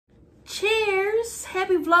Cheers!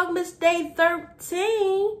 Happy Vlogmas Day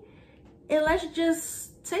 13. And let's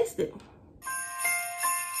just taste it.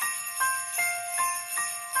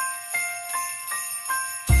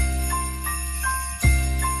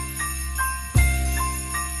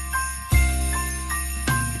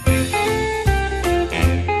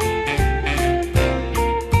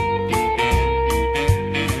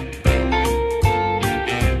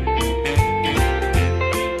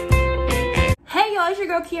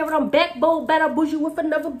 Karen, I'm back, bold, better, bougie with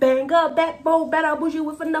another banger. Back, bold, better, bougie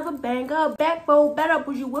with another banger. Back, bold, better,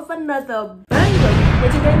 bougie with another banger.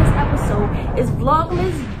 And today's episode is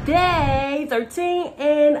Vlogmas Day 13,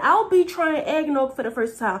 and I'll be trying eggnog for the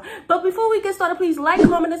first time. But before we get started, please like,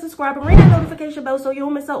 comment, and subscribe, and ring that notification bell so you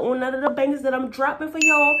don't miss out on none of the bangers that I'm dropping for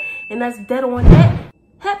y'all. And that's dead on that.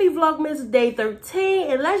 Happy Vlogmas Day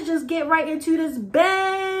 13, and let's just get right into this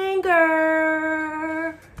banger.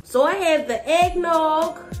 So I have the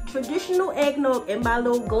eggnog, traditional eggnog in my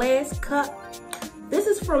little glass cup. This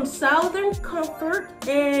is from Southern Comfort,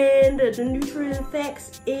 and the nutrient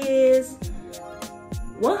facts is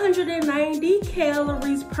 190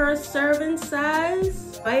 calories per serving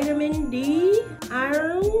size, vitamin D,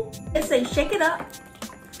 iron. It says shake it up.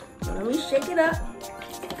 Let me shake it up.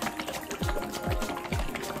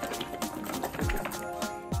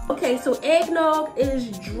 Okay, so eggnog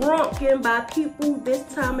is drunken by people this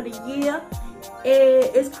time of the year,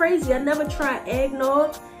 and it's crazy. I never tried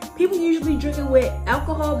eggnog. People usually drink it with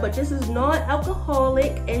alcohol, but this is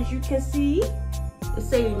non-alcoholic. As you can see, it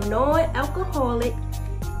says non-alcoholic,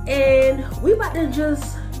 and we about to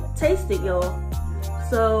just taste it, y'all.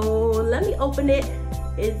 So let me open it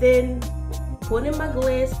and then put it in my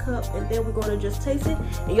glass cup, and then we're gonna just taste it,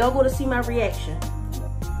 and y'all gonna see my reaction.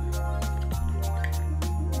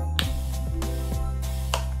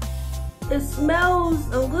 It smells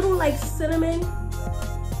a little like cinnamon.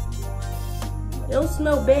 It don't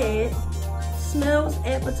smell bad. It smells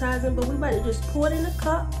appetizing, but we about to just pour it in a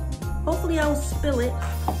cup. Hopefully I don't spill it.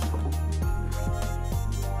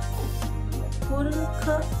 Pour it in a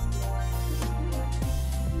cup.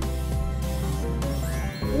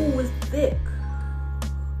 Ooh, it's thick.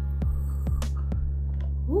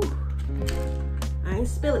 Ooh. I ain't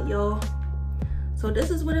spill it, y'all. So this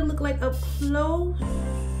is what it look like up close.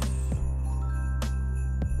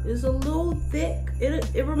 It's a little thick.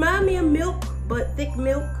 It reminds me of milk, but thick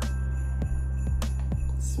milk.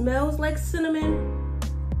 Smells like cinnamon.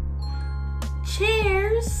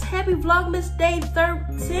 Cheers! Happy Vlogmas Day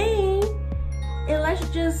 13. And let's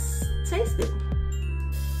just taste it.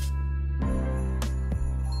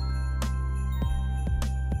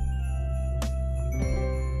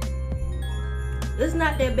 It's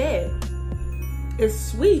not that bad. It's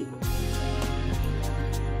sweet.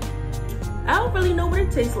 I don't really know what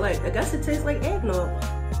it tastes like. I guess it tastes like eggnog.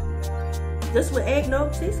 That's what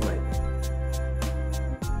eggnog tastes like.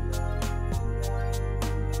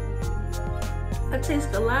 I taste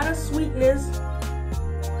a lot of sweetness,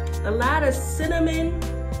 a lot of cinnamon,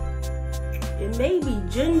 and maybe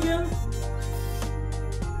ginger.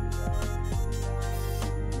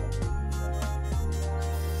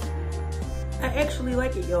 I actually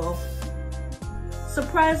like it, y'all.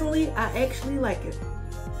 Surprisingly, I actually like it.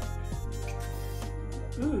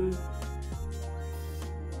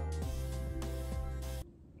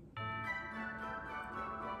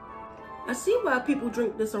 I see why people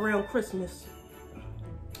drink this around Christmas.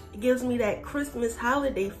 It gives me that Christmas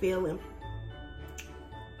holiday feeling.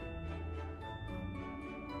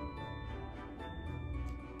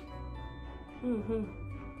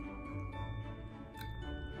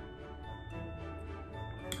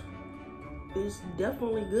 It's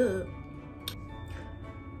definitely good.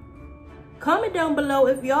 Comment down below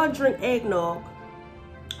if y'all drink eggnog.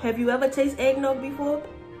 Have you ever tasted eggnog before?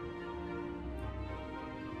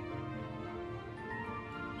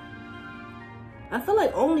 I feel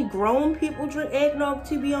like only grown people drink eggnog,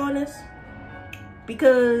 to be honest,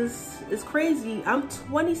 because it's crazy. I'm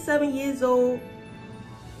 27 years old,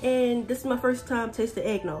 and this is my first time tasting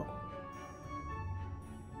eggnog.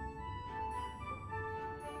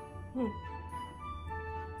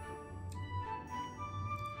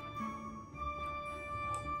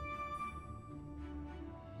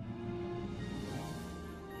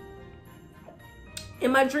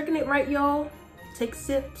 Am I drinking it right, y'all? Take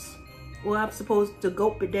sips. Or I'm supposed to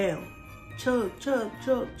gulp it down. Chug, chug,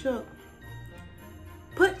 chug, chug.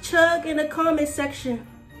 Put chug in the comment section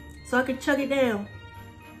so I can chug it down.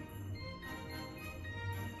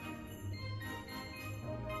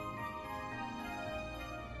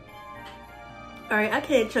 All right, I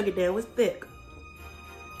can't chug it down. It's thick.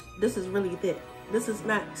 This is really thick. This is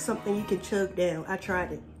not something you can chug down. I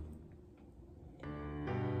tried it.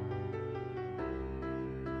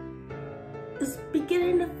 It's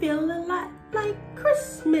beginning to feel a lot like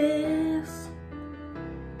Christmas.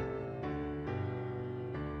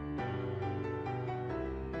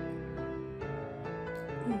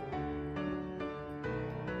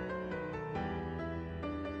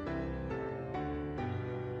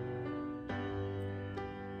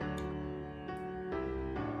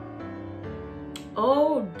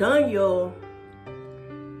 All done, y'all.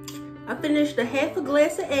 I finished a half a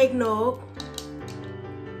glass of eggnog.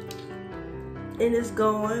 And it's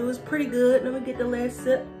gone. It was pretty good. Let me get the last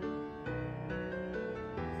sip.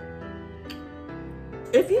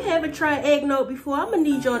 If you haven't tried eggnog before, I'm gonna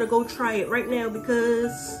need y'all to go try it right now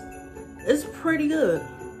because it's pretty good.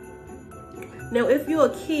 Now, if you're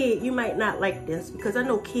a kid, you might not like this because I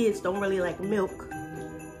know kids don't really like milk.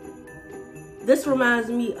 This reminds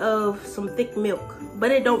me of some thick milk, but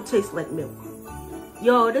it don't taste like milk.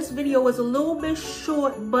 Y'all, this video was a little bit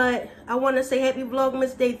short, but I want to say happy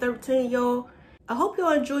Vlogmas Day 13, y'all. I hope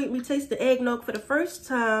y'all enjoyed me tasting eggnog for the first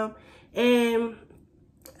time, and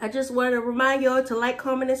I just want to remind y'all to like,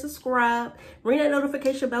 comment, and subscribe. Ring that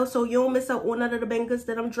notification bell so you don't miss out on none of the bangers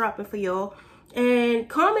that I'm dropping for y'all. And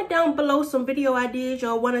comment down below some video ideas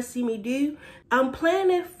y'all want to see me do. I'm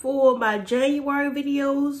planning for my January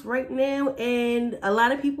videos right now, and a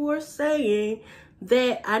lot of people are saying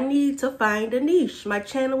that I need to find a niche. My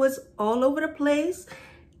channel is all over the place.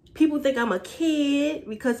 People think I'm a kid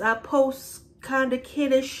because I post kind of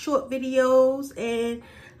kiddish short videos, and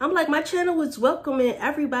I'm like, my channel is welcoming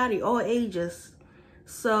everybody, all ages.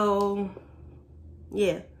 So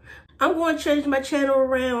yeah, I'm going to change my channel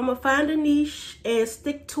around. I'm going to find a niche and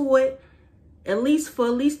stick to it for at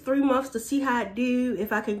least 3 months to see how I do,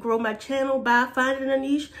 if I can grow my channel by finding a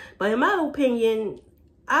niche. But in my opinion,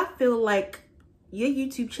 I feel like your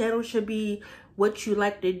YouTube channel should be what you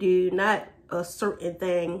like to do, not a certain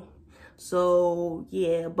thing. So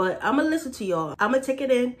yeah, but I'm gonna listen to y'all. I'm gonna take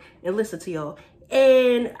it in and listen to y'all.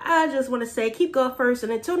 And I just want to say, keep God first,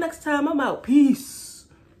 and until next time, I'm out. Peace.